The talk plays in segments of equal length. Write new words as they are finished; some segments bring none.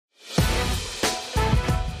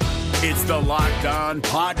It's the Locked On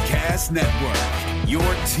Podcast Network, your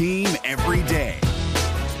team every day.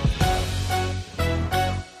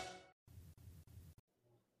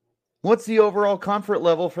 What's the overall comfort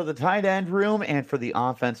level for the tight end room and for the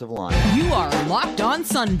offensive line? You are Locked On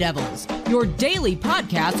Sun Devils, your daily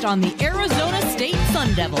podcast on the Arizona State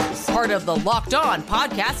Sun Devils, part of the Locked On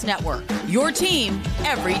Podcast Network, your team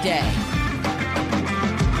every day.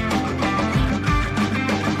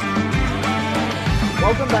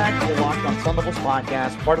 Welcome back to the Locked On Sun Devils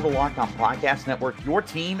podcast, part of the Locked On Podcast Network, your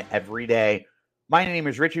team every day. My name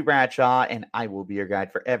is Richie Bradshaw, and I will be your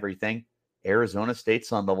guide for everything Arizona State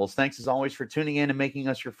Sun Devils. Thanks as always for tuning in and making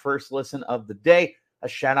us your first listen of the day. A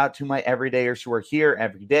shout out to my everydayers who are here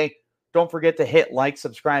every day. Don't forget to hit like,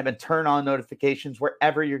 subscribe, and turn on notifications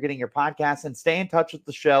wherever you're getting your podcasts, and stay in touch with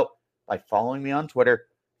the show by following me on Twitter.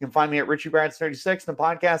 You can find me at RichieBrads36 and the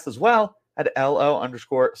podcast as well at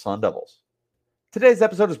LO_Sun Devils. Today's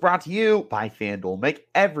episode is brought to you by FanDuel. Make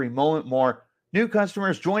every moment more. New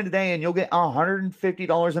customers join today and you'll get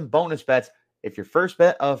 $150 in bonus bets if your first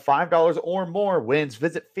bet of $5 or more wins.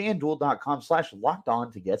 Visit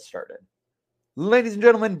FanDuel.com/lockedon to get started. Ladies and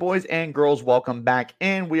gentlemen, boys and girls, welcome back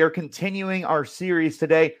in. We are continuing our series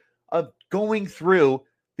today of going through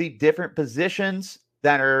the different positions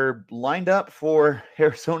that are lined up for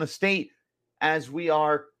Arizona State as we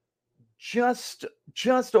are just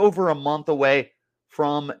over a month away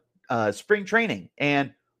from spring training.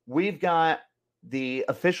 And we've got the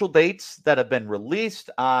official dates that have been released.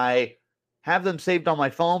 I have them saved on my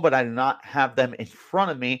phone, but I do not have them in front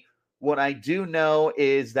of me. What I do know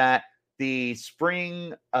is that the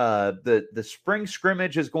spring the spring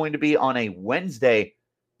scrimmage is going to be on a Wednesday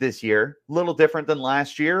this year. A little different than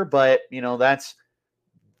last year, but you know, that's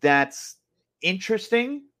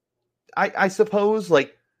interesting. I suppose.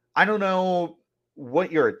 Like, I don't know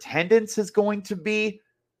what your attendance is going to be.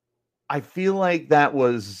 I feel like that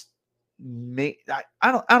was I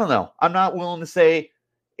don't know. I'm not willing to say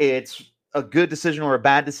it's a good decision or a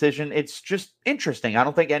bad decision. It's just interesting. I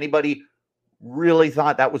don't think anybody really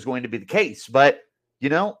thought that was going to be the case, but you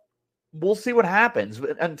know, we'll see what happens.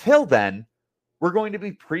 But until then, we're going to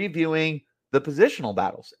be previewing the positional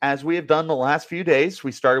battles as we have done the last few days.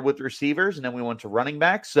 We started with receivers and then we went to running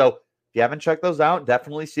backs. So if you haven't checked those out,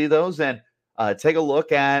 definitely see those and take a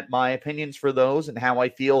look at my opinions for those and how I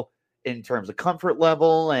feel in terms of comfort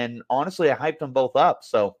level. And honestly, I hyped them both up.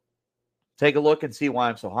 So take a look and see why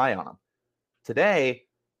I'm so high on them. Today,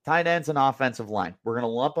 tight ends and offensive line. We're going to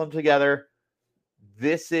lump them together.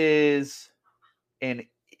 This is an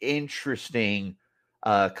interesting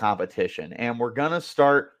competition. And we're going to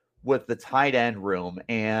start with the tight end room.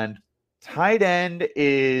 And tight end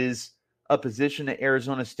is a position that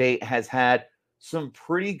Arizona State has had some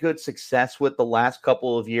pretty good success with the last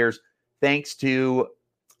couple of years, thanks to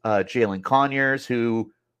Jalen Conyers,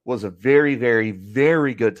 who was a very, very,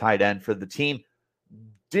 very good tight end for the team.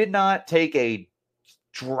 Did not take a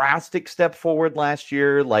drastic step forward last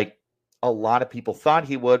year like a lot of people thought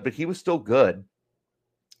he would, but he was still good.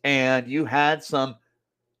 And you had some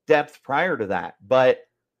depth prior to that. But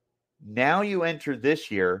now you enter this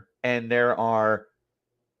year, and there are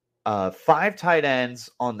 5 tight ends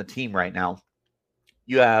on the team right now.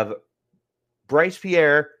 You have Bryce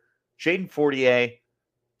Pierre, Jaden Fortier,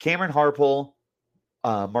 Cameron Harpole,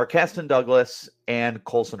 Marqueston Douglas, and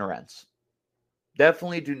Colson Arentz.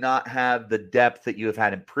 Definitely do not have the depth that you have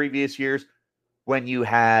had in previous years when you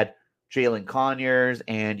had Jalen Conyers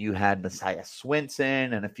and you had Messiah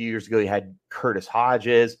Swinson, and a few years ago you had Curtis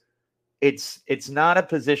Hodges. It's not a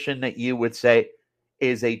position that you would say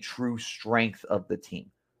is a true strength of the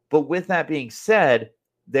team. But with that being said,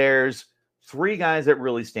 there's 3 guys that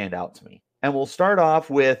really stand out to me. And we'll start off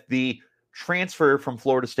with the transfer from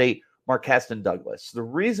Florida State, Marqueston Douglas. The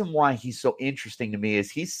reason why he's so interesting to me is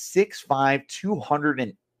he's 6'5",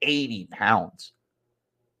 280 pounds.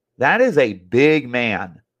 That is a big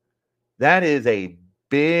man. That is a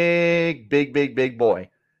big boy.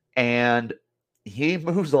 And he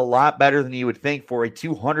moves a lot better than you would think for a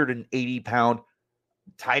 280-pound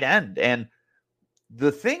tight end. And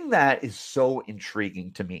the thing that is so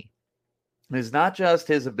intriguing to me is not just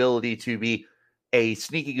his ability to be a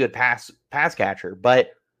sneaky good pass catcher,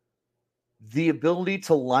 but the ability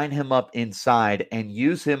to line him up inside and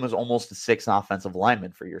use him as almost a 6 offensive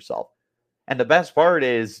lineman for yourself. And the best part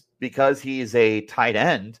is, because he is a tight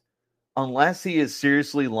end, unless he is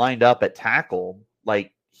seriously lined up at tackle,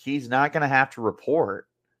 like, he's not going to have to report.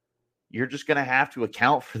 You're just going to have to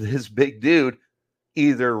account for this big dude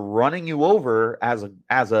either running you over as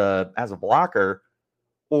a blocker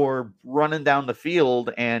or running down the field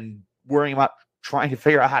and worrying about trying to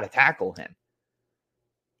figure out how to tackle him.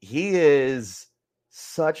 he is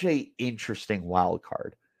such a interesting wild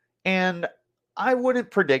card. And I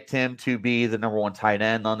wouldn't predict him to be the number one tight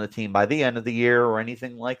end on the team by the end of the year or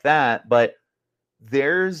anything like that. But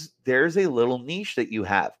there's a little niche that you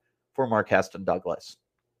have for Marqueston Douglas.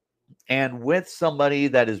 And with somebody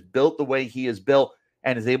that is built the way he is built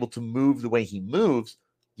and is able to move the way he moves,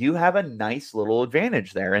 you have a nice little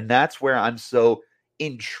advantage there. And that's where I'm so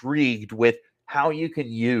intrigued with how you can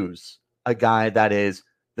use a guy that is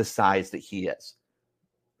the size that he is.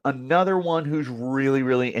 Another one who's really,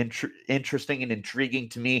 really interesting and intriguing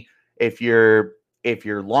to me, if you're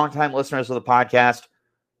longtime listeners of the podcast,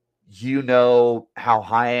 you know how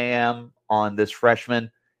high I am on this freshman,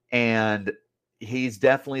 and he's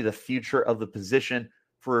definitely the future of the position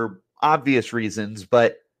for obvious reasons,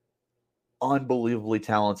 but unbelievably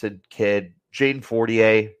talented kid. Jaden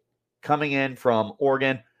Fortier, coming in from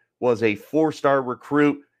Oregon, was a 4-star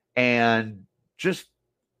recruit and just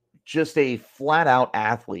a flat out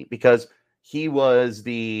athlete, because he was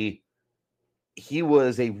a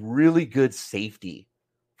really good safety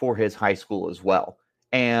for his high school as well.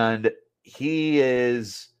 And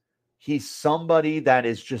he's somebody that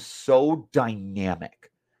is just so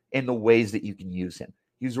dynamic in the ways that you can use him.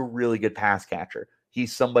 He's a really good pass catcher.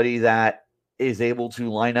 He's somebody that is able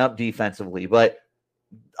to line up defensively, but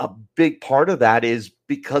a big part of that is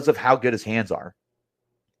because of how good his hands are.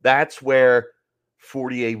 That's where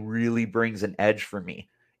Fortier really brings an edge for me,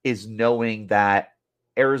 is knowing that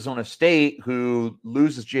Arizona State, who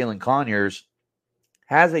loses Jalen Conyers,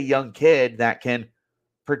 has a young kid that can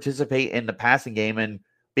participate in the passing game and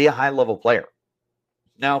be a high-level player.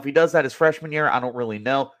 Now, if he does that his freshman year, I don't really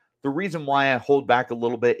know. The reason why I hold back a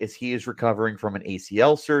little bit is he is recovering from an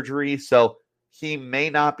ACL surgery, so he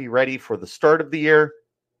may not be ready for the start of the year,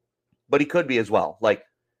 but he could be as well. Like,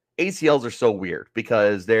 ACLs are so weird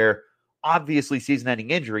because they're obviously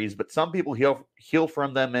season-ending injuries, but some people heal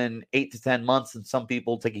from them in 8 to 10 months, and some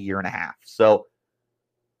people take a year and a half. So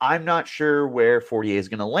I'm not sure where Fortier is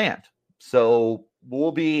going to land. So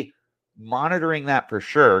we'll be monitoring that for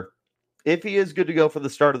sure. If he is good to go for the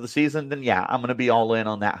start of the season, then yeah, I'm going to be all in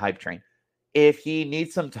on that hype train. If he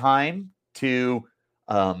needs some time to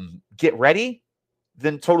get ready,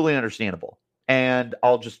 then totally understandable. And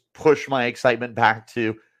I'll just push my excitement back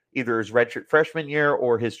to either his redshirt freshman year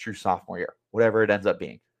or his true sophomore year, whatever it ends up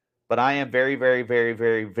being. But I am very, very, very,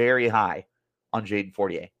 very, very high on Jaden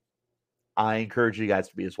Fortier. I encourage you guys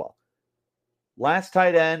to be as well. Last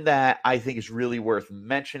tight end that I think is really worth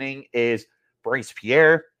mentioning is Bryce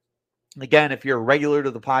Pierre. Again, if you're a regular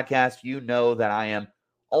to the podcast, you know that I am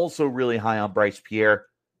also really high on Bryce Pierre.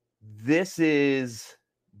 This is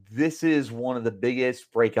one of the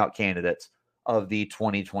biggest breakout candidates of the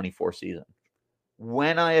 2024 season.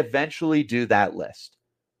 When I eventually do that list,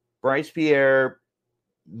 Bryce Pierre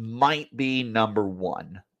might be number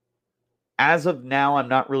one. As of now, I'm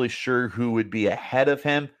not really sure who would be ahead of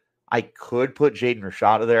him. I could put Jaden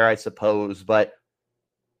Rashada there, I suppose, but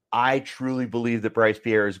I truly believe that Bryce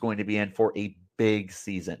Pierre is going to be in for a big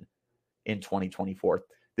season in 2024.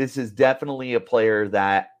 This is definitely a player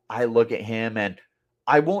that I look at him, and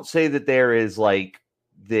I won't say that there is like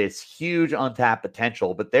this huge untapped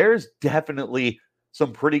potential, but there's definitely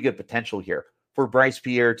some pretty good potential here for Bryce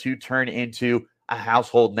Pierre to turn into a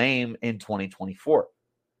household name in 2024.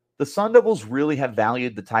 The Sun Devils really have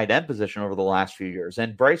valued the tight end position over the last few years,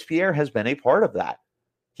 and Bryce Pierre has been a part of that.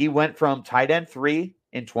 He went from tight end 3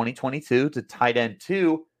 in 2022 to tight end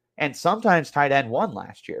 2 and sometimes tight end 1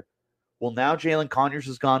 last year. Well, now Jalen Conyers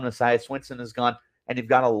is gone, Messiah Swinson is gone, and you've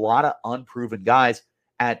got a lot of unproven guys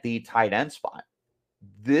at the tight end spot.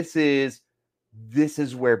 This is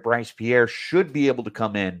where Bryce Pierre should be able to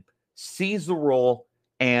come in, seize the role,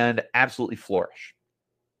 and absolutely flourish.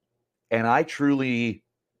 And I truly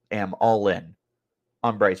am all in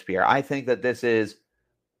on Bryce Pierre. I think that this is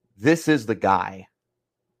the guy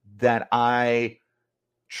that I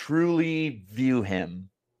truly view him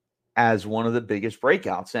as one of the biggest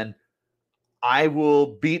breakouts. And I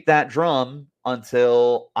will beat that drum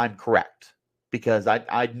until I'm correct, because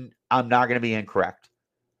I'm not going to be incorrect.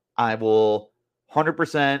 I will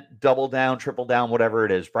 100% double down, triple down, whatever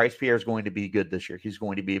it is. Bryce Pierre is going to be good this year. He's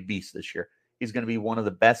going to be a beast this year. He's going to be one of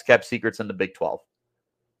the best kept secrets in the Big 12.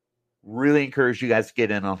 Really encourage you guys to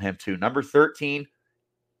get in on him too. Number 13,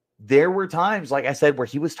 there were times, like I said, where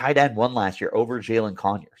he was tight end 1 last year over Jalen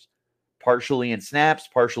Conyers. Partially in snaps,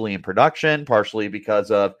 partially in production, partially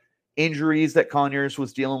because of injuries that Conyers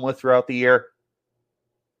was dealing with throughout the year.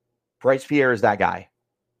 Bryce Pierre is that guy.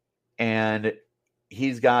 And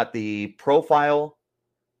he's got the profile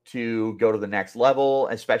to go to the next level,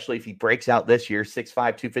 especially if he breaks out this year, 6'5",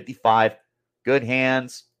 255, good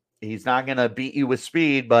hands, He's not going to beat you with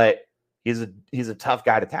speed, but he's a tough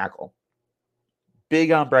guy to tackle.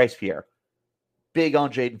 Big on Bryce Pierre. Big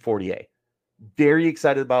on Jaden Fortier. Very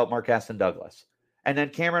excited about Marquestin Douglas. And then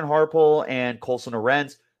Cameron Harpole and Colson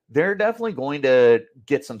Arends, they're definitely going to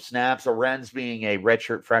get some snaps. Arends, being a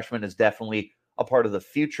redshirt freshman, is definitely a part of the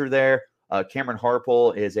future there. Cameron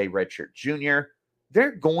Harpole is a redshirt junior.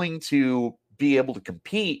 They're going to be able to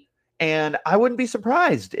compete, and I wouldn't be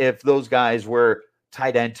surprised if those guys were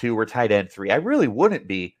tight end 2 or tight end 3. I really wouldn't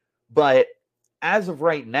be, but as of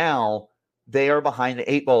right now, they are behind the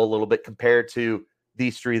 8 ball a little bit compared to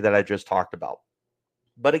these 3 that I just talked about.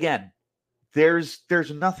 But again, there's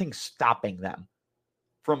nothing stopping them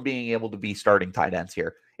from being able to be starting tight ends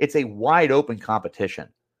here. It's a wide open competition.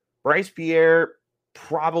 Bryce Pierre,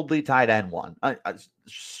 probably tight end 1,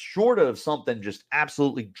 short of something just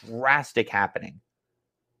absolutely drastic happening.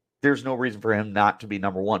 There's no reason for him not to be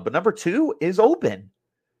number 1. But number 2 is open.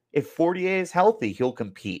 If Fortier is healthy, he'll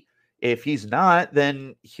compete. If he's not,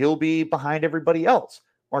 then he'll be behind everybody else.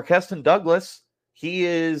 Marquestin Douglas, he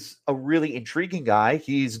is a really intriguing guy.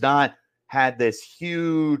 He's not had this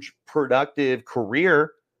huge productive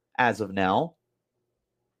career as of now.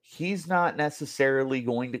 He's not necessarily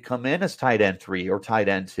going to come in as tight end 3 or tight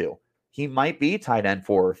end 2. He might be tight end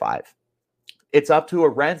 4 or 5. It's up to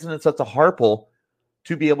Arends and it's up to Harpole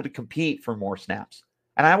to be able to compete for more snaps.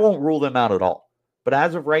 And I won't rule them out at all. But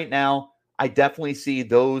as of right now, I definitely see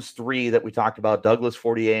those 3 that we talked about, Douglas,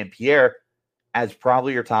 Fortier, and Pierre, as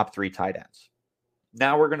probably your top 3 tight ends.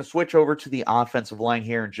 Now we're going to switch over to the offensive line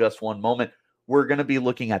here in just one moment. We're going to be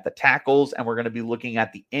looking at the tackles, and we're going to be looking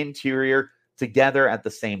at the interior together at the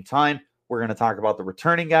same time. We're going to talk about the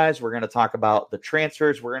returning guys. We're going to talk about the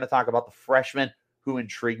transfers. We're going to talk about the freshmen who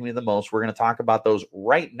intrigue me the most. We're going to talk about those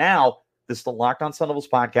right now. This is the Locked On Sun Devils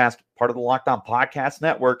podcast, part of the Locked On Podcast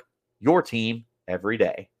Network, your team every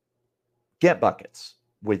day. Get buckets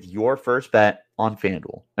with your first bet on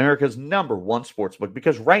FanDuel, America's #1 sportsbook,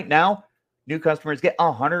 because right now, new customers get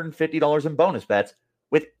 $150 in bonus bets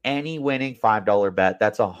with any winning $5 bet.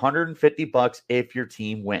 That's $150 if your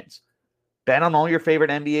team wins. Bet on all your favorite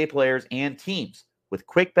NBA players and teams with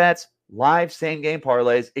quick bets, live same-game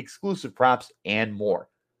parlays, exclusive props, and more.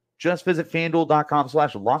 Just visit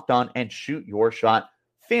FanDuel.com/lockedon and shoot your shot.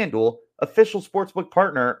 FanDuel, official sportsbook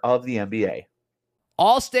partner of the NBA.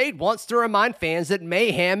 Allstate wants to remind fans that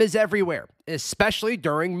mayhem is everywhere, especially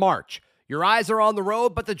during March. Your eyes are on the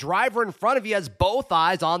road, but the driver in front of you has both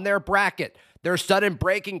eyes on their bracket. Their sudden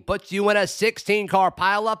braking puts you in a 16-car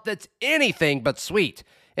pileup that's anything but sweet.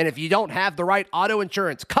 And if you don't have the right auto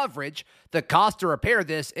insurance coverage, the cost to repair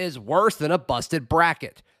this is worse than a busted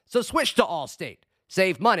bracket. So switch to Allstate.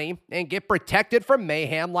 Save money and get protected from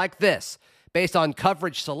mayhem like this. Based on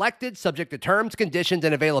coverage selected, subject to terms, conditions,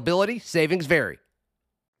 and availability, savings vary.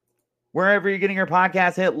 Wherever you're getting your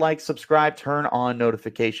podcast, hit like, subscribe, turn on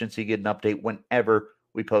notifications so you get an update whenever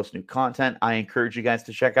we post new content. I encourage you guys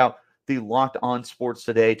to check out the Locked On Sports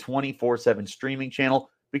Today 24/7 streaming channel,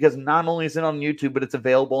 because not only is it on YouTube, but it's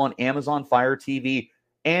available on Amazon Fire TV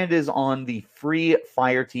and is on the free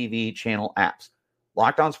Fire TV channel apps.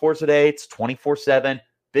 Locked On Sports Today, it's 24/7,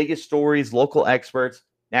 biggest stories, local experts,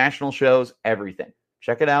 national shows, everything.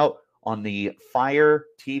 Check it out on the Fire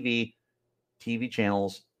TV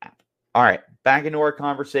channels app. All right, back into our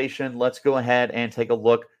conversation. Let's go ahead and take a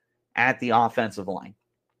look at the offensive line.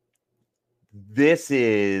 This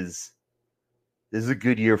is a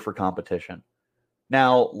good year for competition.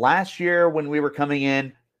 Now, last year when we were coming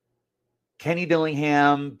in, Kenny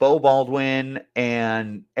Dillingham, Beau Baldwin,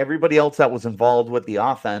 and everybody else that was involved with the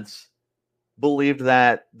offense believed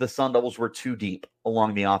that the Sun Devils were too deep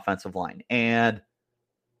along the offensive line. And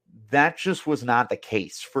that just was not the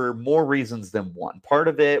case for more reasons than one. Part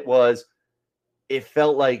of it was it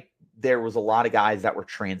felt like there was a lot of guys that were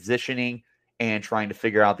transitioning and trying to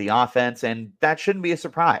figure out the offense. And that shouldn't be a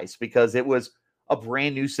surprise because it was a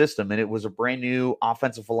brand new system and it was a brand new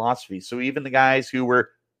offensive philosophy. So even the guys who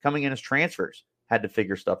were coming in as transfers had to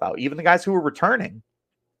figure stuff out. Even the guys who were returning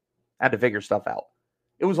had to figure stuff out.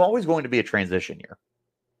 It was always going to be a transition year.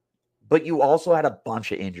 But you also had a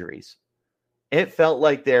bunch of injuries. It felt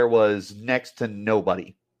like there was next to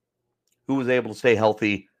nobody who was able to stay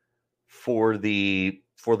healthy for the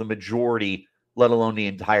majority, let alone the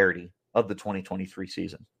entirety of the 2023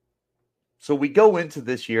 season. So we go into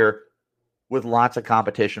this year with lots of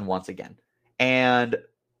competition once again. And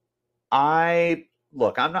I'm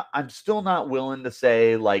still not willing to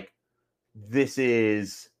say like this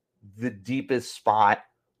is the deepest spot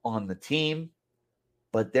on the team,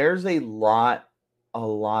 but there's a lot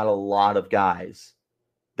of guys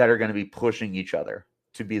that are going to be pushing each other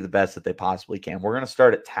to be the best that they possibly can. We're going to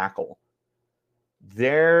start at tackle.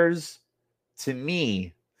 There's, to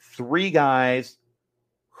me, 3 guys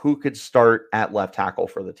who could start at left tackle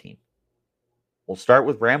for the team. We'll start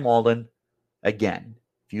with Bram Walden. Again,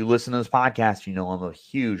 if you listen to this podcast, you know I'm a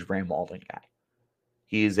huge Bram Walden guy.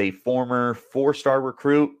 He is a former 4-star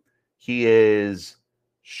recruit. He is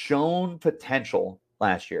shown potential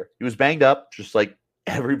last year. He was banged up, just like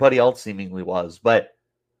everybody else seemingly was. But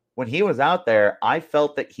when he was out there, I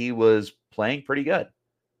felt that he was playing pretty good.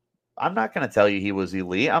 I'm not going to tell you he was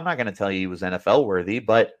elite. I'm not going to tell you he was NFL worthy,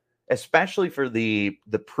 but especially for the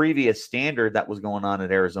previous standard that was going on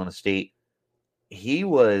at Arizona State, he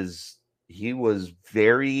was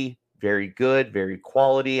very, very good, very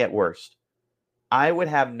quality at worst. I would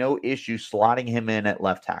have no issue slotting him in at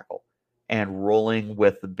left tackle and rolling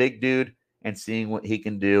with the big dude and seeing what he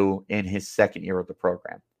can do in his second year of the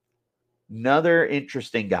program. Another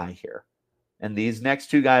interesting guy here. And these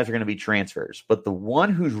next 2 guys are going to be transfers. But the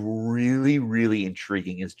one who's really, really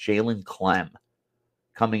intriguing is Jalen Clem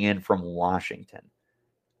coming in from Washington.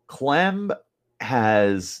 Clem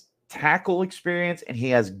has tackle experience and he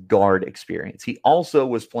has guard experience. He also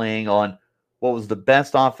was playing on what was the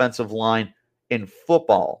best offensive line in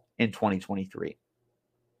football in 2023.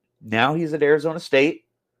 Now he's at Arizona State,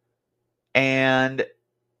 and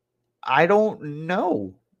I don't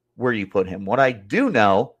know where you put him. What I do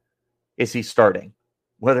know is he's starting.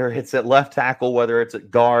 Whether it's at left tackle, whether it's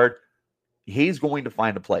at guard, he's going to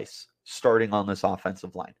find a place starting on this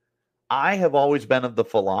offensive line. I have always been of the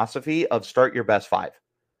philosophy of start your best 5.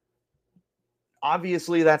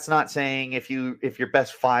 Obviously, that's not saying if your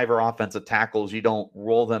best 5 are offensive tackles, you don't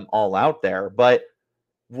roll them all out there. But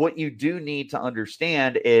what you do need to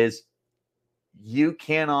understand is you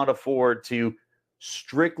cannot afford to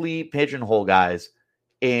strictly pigeonhole guys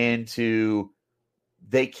into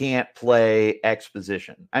they can't play X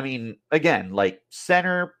position. I mean, again, like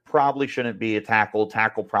center probably shouldn't be a tackle.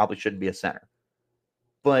 Tackle probably shouldn't be a center.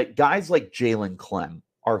 But guys like Jalen Clem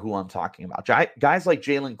are who I'm talking about. Guys like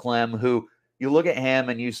Jalen Clem who you look at him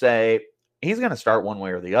and you say, he's going to start one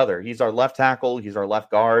way or the other. He's our left tackle. He's our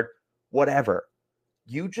left guard, whatever.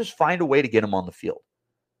 You just find a way to get him on the field.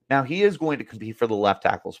 Now, he is going to compete for the left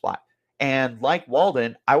tackle spot. And like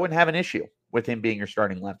Walden, I wouldn't have an issue with him being your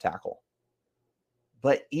starting left tackle.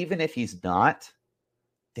 But even if he's not,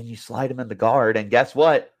 then you slide him in the guard. And guess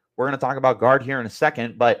what? We're going to talk about guard here in a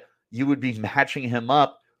second, but you would be matching him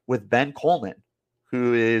up with Ben Coleman,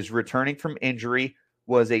 who is returning from injury,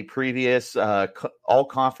 was a previous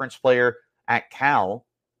all-conference player at Cal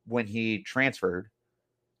when he transferred.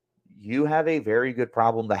 You have a very good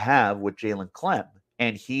problem to have with Jalen Clem,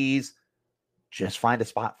 and he's just find a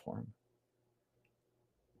spot for him.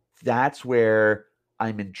 That's where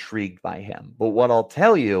I'm intrigued by him. But what I'll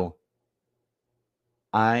tell you,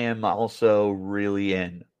 I am also really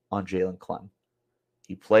in on Jalen Clem.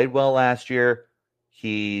 He played well last year.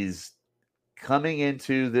 He's coming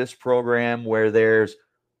into this program where there's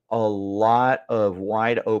a lot of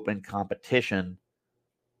wide open competition.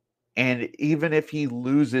 And even if he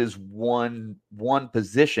loses one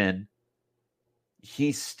position,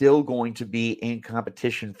 he's still going to be in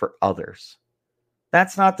competition for others.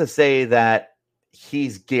 That's not to say that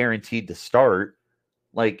he's guaranteed to start.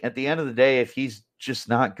 Like, at the end of the day, if he's just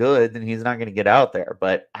not good, then he's not going to get out there.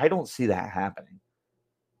 But I don't see that happening.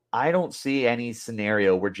 I don't see any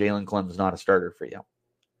scenario where Jalen Clem is not a starter for you.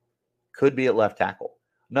 Could be at left tackle.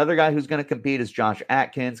 Another guy who's going to compete is Josh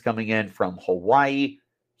Atkins coming in from Hawaii.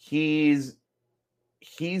 He's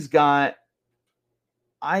got,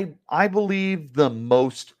 I believe, the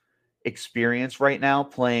most experience right now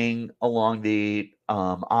playing along the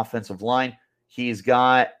offensive line. He's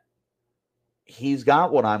got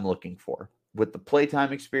what I'm looking for. With the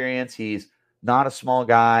playtime experience, he's not a small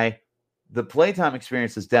guy. The playtime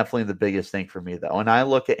experience is definitely the biggest thing for me, though. And I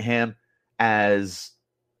look at him as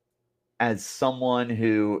someone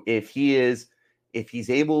who, if he's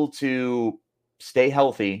able to stay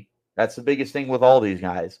healthy, that's the biggest thing with all these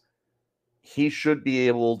guys. He should be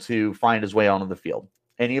able to find his way onto the field.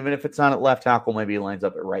 And even if it's not at left tackle, maybe he lines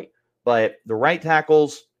up at right. But the right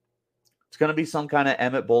tackles, it's going to be some kind of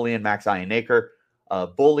Emmett Bully and Max Ionacre.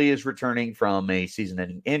 Bully is returning from a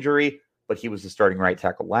season-ending injury, but he was the starting right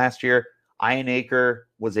tackle last year. Ionacre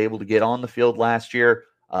was able to get on the field last year.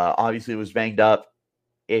 Obviously, was banged up.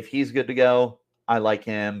 If he's good to go, I like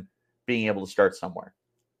him being able to start somewhere.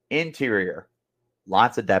 Interior,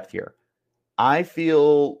 lots of depth here. I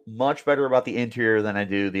feel much better about the interior than I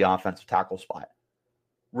do the offensive tackle spot.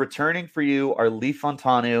 Returning for you are Lee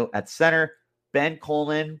Fontanu at center, Ben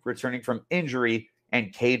Coleman returning from injury,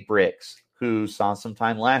 and Cade Briggs, who saw some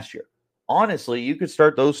time last year. honestly, you could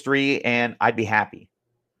start those three and I'd be happy.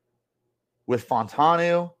 With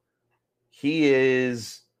Fontanu, he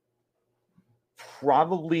is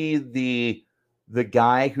probably the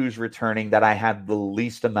guy who's returning that I have the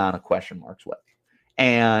least amount of question marks with.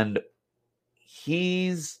 And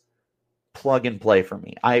he's plug and play for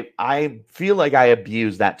me. I feel like I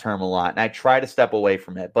abuse that term a lot, and I try to step away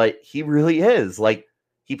from it, but he really is. Like,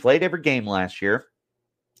 he played every game last year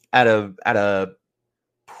at a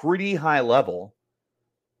pretty high level.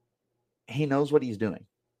 He knows what he's doing.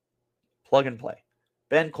 Plug and play.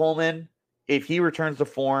 Ben Coleman, if he returns to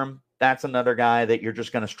form, that's another guy that you're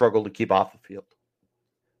just going to struggle to keep off the field.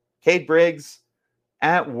 Cade Briggs,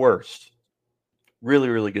 at worst, really,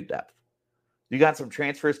 really good depth. You got some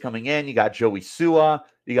transfers coming in. You got Joey Sua.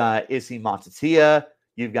 You got Issy Matatia.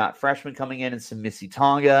 You've got freshmen coming in and some Missy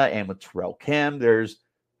Tonga and with Terrell Kim. There's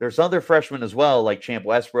other freshmen as well, like Champ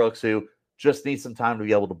Westbrooks, who just need some time to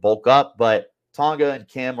be able to bulk up. But Tonga and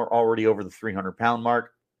Kim are already over the 300-pound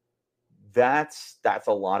mark. That's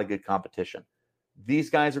a lot of good competition. These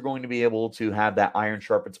guys are going to be able to have that iron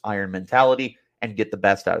sharpens iron mentality and get the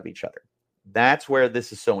best out of each other. That's where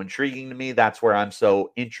this is so intriguing to me. That's where I'm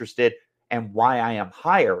so interested and why I am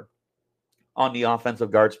higher on the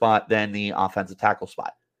offensive guard spot than the offensive tackle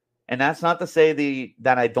spot. And that's not to say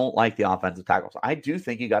that I don't like the offensive tackles. I do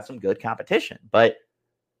think you got some good competition, but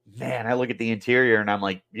man, I look at the interior and I'm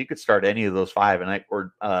like, you could start any of those five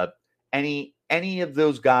or any of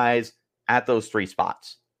those guys at those three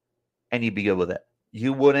spots and you'd be good with it.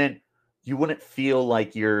 You wouldn't feel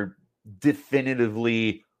like you're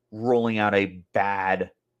definitively rolling out a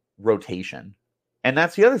bad rotation. And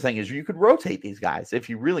that's the other thing is you could rotate these guys if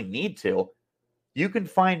you really need to. You can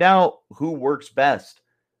find out who works best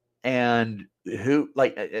and who,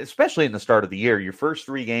 like, especially in the start of the year, your first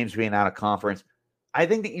 3 games being out of conference, I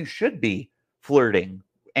think that you should be flirting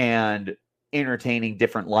and entertaining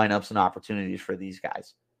different lineups and opportunities for these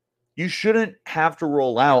guys. You shouldn't have to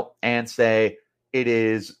roll out and say it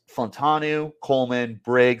is Fontanu, Coleman,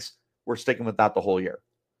 Briggs. We're sticking with that the whole year.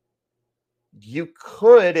 You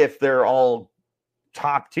could if they're all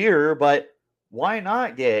top tier, but why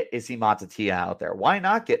not get Issy Matatia out there? Why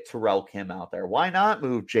not get Terrell Kim out there? Why not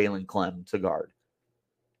move Jalen Clem to guard?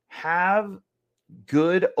 Have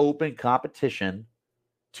good open competition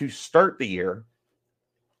to start the year.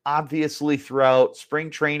 Obviously, throughout spring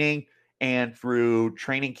training and through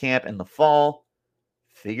training camp in the fall,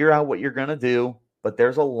 figure out what you're going to do. But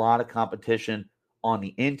there's a lot of competition on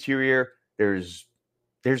the interior. There's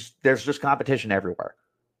just competition everywhere.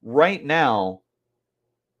 Right now,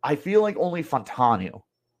 I feel like only Fontanu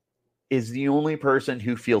is the only person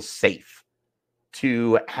who feels safe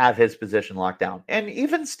to have his position locked down. And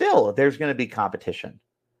even still, there's going to be competition.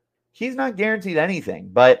 He's not guaranteed anything,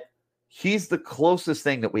 but he's the closest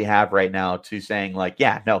thing that we have right now to saying, like,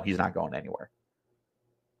 yeah, no, he's not going anywhere.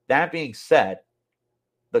 That being said,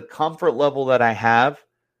 the comfort level that I have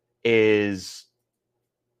is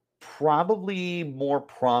probably more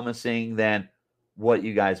promising than what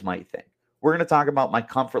you guys might think. We're going to talk about my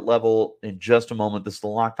comfort level in just a moment. This is the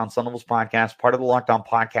Locked On Sun Devils podcast, part of the Locked On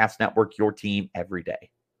Podcast Network, your team every day.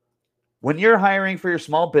 When you're hiring for your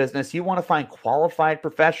small business, you want to find qualified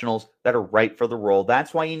professionals that are right for the role.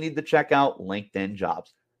 That's why you need to check out LinkedIn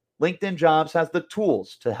Jobs. LinkedIn Jobs has the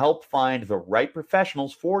tools to help find the right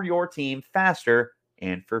professionals for your team faster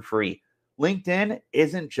and for free. LinkedIn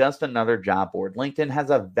isn't just another job board. LinkedIn has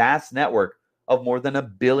a vast network of more than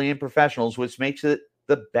 1 billion professionals, which makes it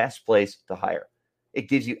the best place to hire. It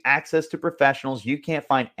gives you access to professionals you can't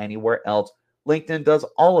find anywhere else. LinkedIn does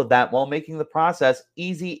all of that while making the process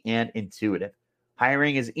easy and intuitive.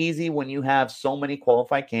 Hiring is easy when you have so many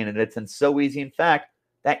qualified candidates, and so easy, in fact,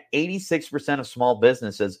 that 86% of small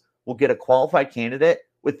businesses will get a qualified candidate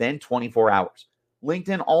within 24 hours.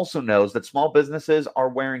 LinkedIn also knows that small businesses are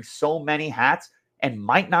wearing so many hats and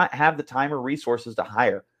might not have the time or resources to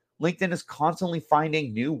hire. LinkedIn is constantly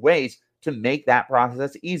finding new ways to make that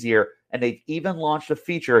process easier, and they've even launched a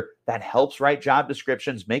feature that helps write job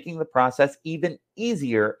descriptions, making the process even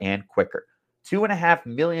easier and quicker. 2.5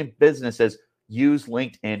 million businesses use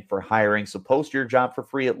LinkedIn for hiring, so post your job for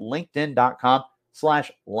free at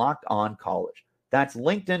linkedin.com/lockedoncollege. That's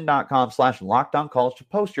linkedin.com/lockedoncollege to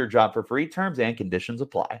post your job for free. Terms and conditions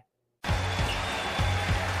apply.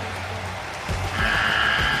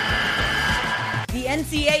 The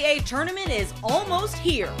NCAA tournament is almost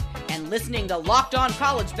here, and listening to Locked On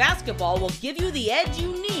College Basketball will give you the edge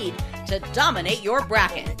you need to dominate your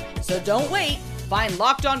bracket. So don't wait. Find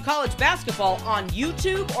Locked On College Basketball on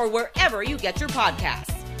YouTube or wherever you get your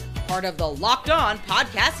podcasts. Part of the Locked On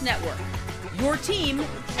Podcast Network. Your team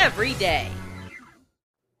every day.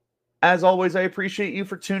 As always, I appreciate you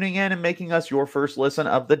for tuning in and making us your first listen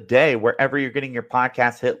of the day. Wherever you're getting your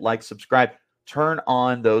podcast, hit like, subscribe, turn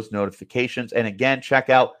on those notifications. And again, check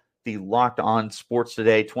out the Locked On Sports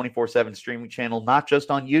Today 24/7 streaming channel, not just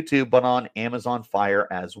on YouTube, but on Amazon Fire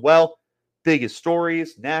as well. Biggest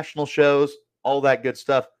stories, national shows, all that good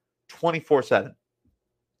stuff, 24/7.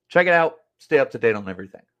 Check it out. Stay up to date on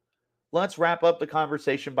everything. Let's wrap up the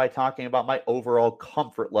conversation by talking about my overall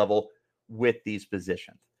comfort level with these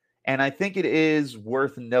positions. And I think it is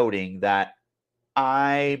worth noting that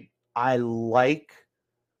I like,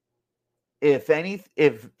 if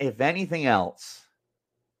anything else,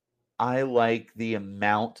 I like the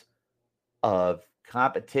amount of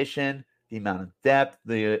competition, the amount of depth,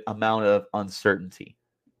 the amount of uncertainty.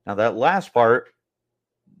 Now, that last part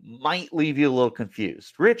might leave you a little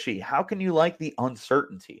confused. Richie, how can you like the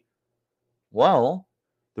uncertainty? Well,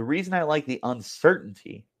 the reason I like the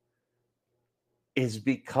uncertainty is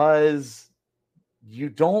because you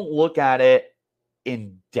don't look at it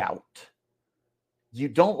in doubt. You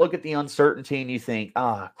don't look at the uncertainty and you think,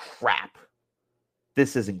 crap,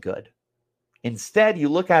 this isn't good. Instead, you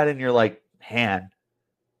look at it and you're like, man,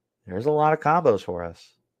 there's a lot of combos for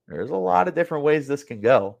us. There's a lot of different ways this can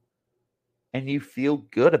go. And you feel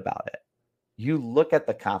good about it. You look at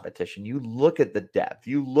the competition. You look at the depth.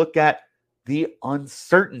 You look at the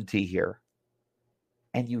uncertainty here.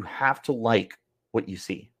 And you have to like what you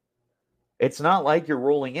see. It's not like you're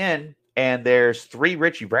rolling in and there's 3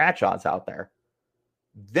 Richie Bradshaws out there.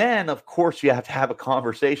 Then, of course, you have to have a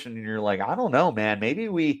conversation and you're like, I don't know, man. Maybe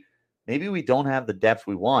we don't have the depth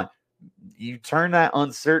we want. You turn that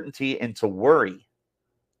uncertainty into worry.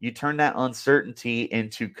 You turn that uncertainty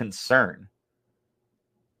into concern.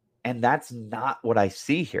 And that's not what I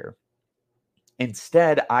see here.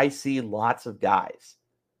 Instead, I see lots of guys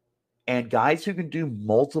and guys who can do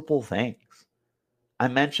multiple things. I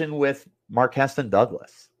mentioned with Marqueston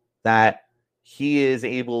Douglas that he is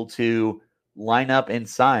able to line up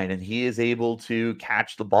inside and he is able to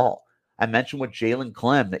catch the ball. I mentioned with Jalen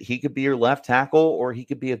Clem that he could be your left tackle or he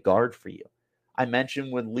could be a guard for you. I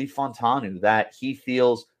mentioned with Lee Fontanu that he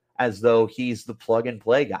feels as though he's the plug and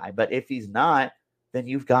play guy. But if he's not, then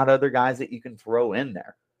you've got other guys that you can throw in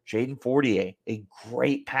there. Jaden Fortier, a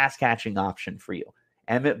great pass catching option for you.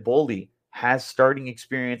 Emmett Boldy has starting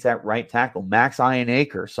experience at right tackle. Max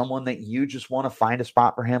Ionacre, someone that you just want to find a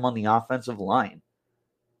spot for him on the offensive line.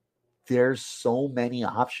 There's so many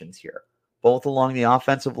options here, both along the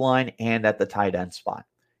offensive line and at the tight end spot.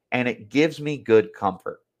 And it gives me good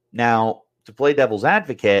comfort. Now, to play devil's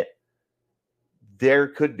advocate, there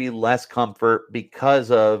could be less comfort because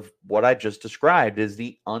of what I just described is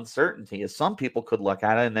the uncertainty. As some people could look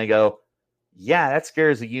at it and they go, yeah, that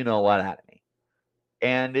scares the you-know-what out of me.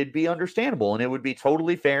 And it'd be understandable and it would be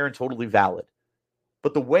totally fair and totally valid.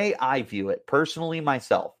 But the way I view it personally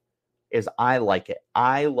myself is I like it.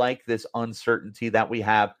 I like this uncertainty that we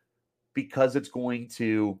have because it's going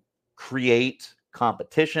to create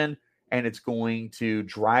competition and it's going to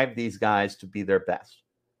drive these guys to be their best.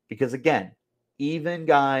 Because again, even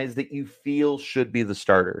guys that you feel should be the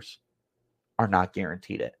starters are not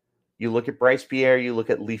guaranteed it. You look at Bryce Pierre, you look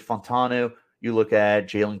at Lee Fontanu, you look at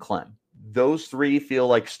Jalen Clem. Those 3 feel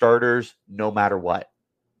like starters no matter what.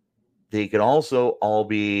 They could also all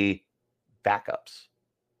be backups.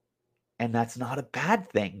 And that's not a bad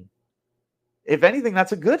thing. If anything,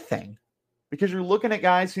 that's a good thing. Because you're looking at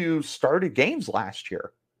guys who started games last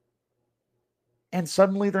year. And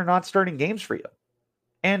suddenly they're not starting games for you.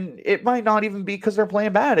 And it might not even be because they're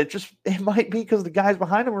playing bad. It might be because the guys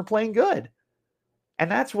behind them are playing good.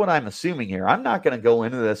 And that's what I'm assuming here. I'm not going to go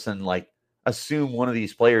into this and assume one of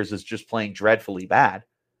these players is just playing dreadfully bad.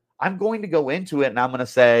 I'm going to go into it and I'm going to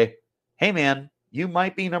say, hey man, you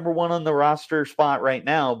might be number 1 on the roster spot right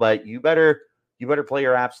now, but you better play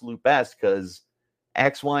your absolute best because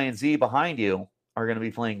X, Y, and Z behind you are going to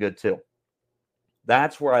be playing good too.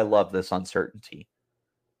 That's where I love this uncertainty.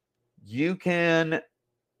 You can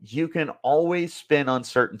always spin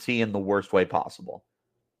uncertainty in the worst way possible.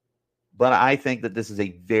 But I think that this is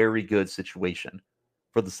a very good situation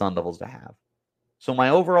for the Sun Devils to have. So my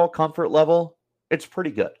overall comfort level, it's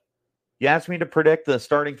pretty good. You asked me to predict the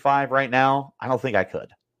starting 5 right now, I don't think I could.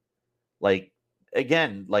 Lee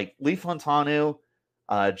Fontanu,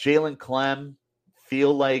 Jalen Clem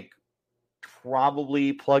feel like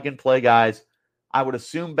probably plug and play guys. I would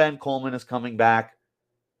assume Ben Coleman is coming back.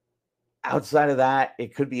 Outside of that,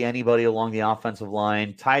 it could be anybody along the offensive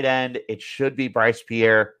line. Tight end, it should be Bryce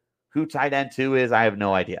Pierre. Who tight end 2 is, I have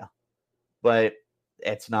no idea. But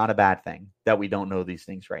it's not a bad thing that we don't know these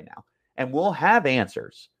things right now. And we'll have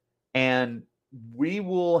answers. And we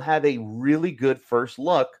will have a really good first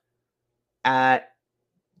look at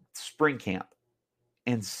spring camp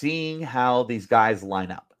and seeing how these guys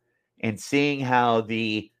line up and seeing how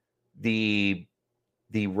the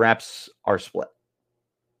reps are split.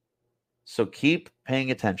 So keep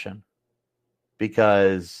paying attention,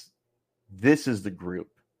 because this is the group.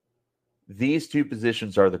 These two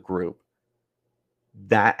positions are the group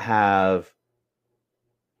that have,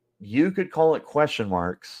 you could call it question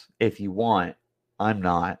marks if you want. I'm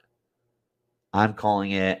not. I'm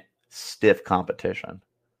calling it stiff competition.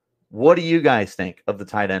 What do you guys think of the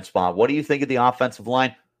tight end spot? What do you think of the offensive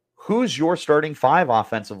line? Who's your starting 5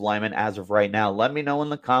 offensive linemen as of right now? Let me know in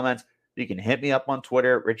the comments. You can hit me up on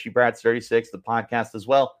Twitter at RichieBrats36, the podcast as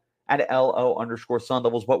well, at LO_Sun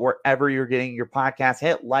Devils. But wherever you're getting your podcast,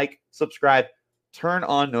 hit like, subscribe, turn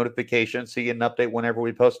on notifications so you get an update whenever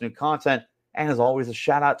we post new content. And as always, a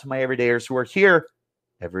shout out to my everydayers who are here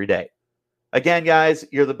every day. Again, guys,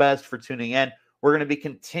 you're the best for tuning in. We're going to be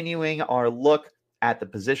continuing our look at the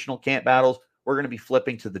positional camp battles. We're going to be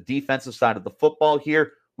flipping to the defensive side of the football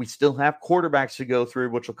here. We still have quarterbacks to go through,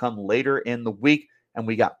 which will come later in the week, and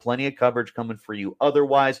we got plenty of coverage coming for you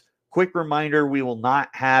otherwise. Quick reminder, we will not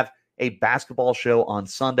have a basketball show on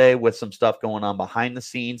Sunday with some stuff going on behind the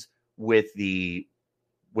scenes with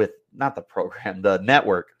not the program, the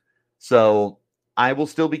network. So I will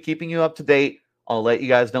still be keeping you up to date. I'll let you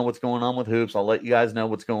guys know what's going on with hoops. I'll let you guys know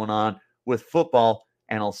what's going on with football,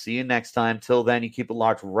 and I'll see you next time. Till then, you keep it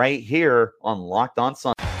locked right here on Locked On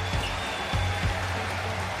Sun.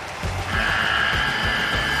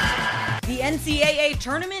 The NCAA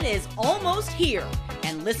tournament is almost here,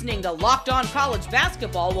 and listening to Locked On College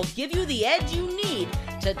Basketball will give you the edge you need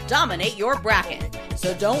to dominate your bracket.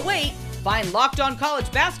 So don't wait. Find Locked On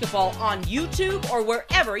College Basketball on YouTube or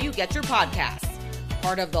wherever you get your podcasts.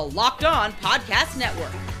 Part of the Locked On Podcast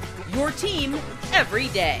Network. Your team every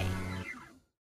day.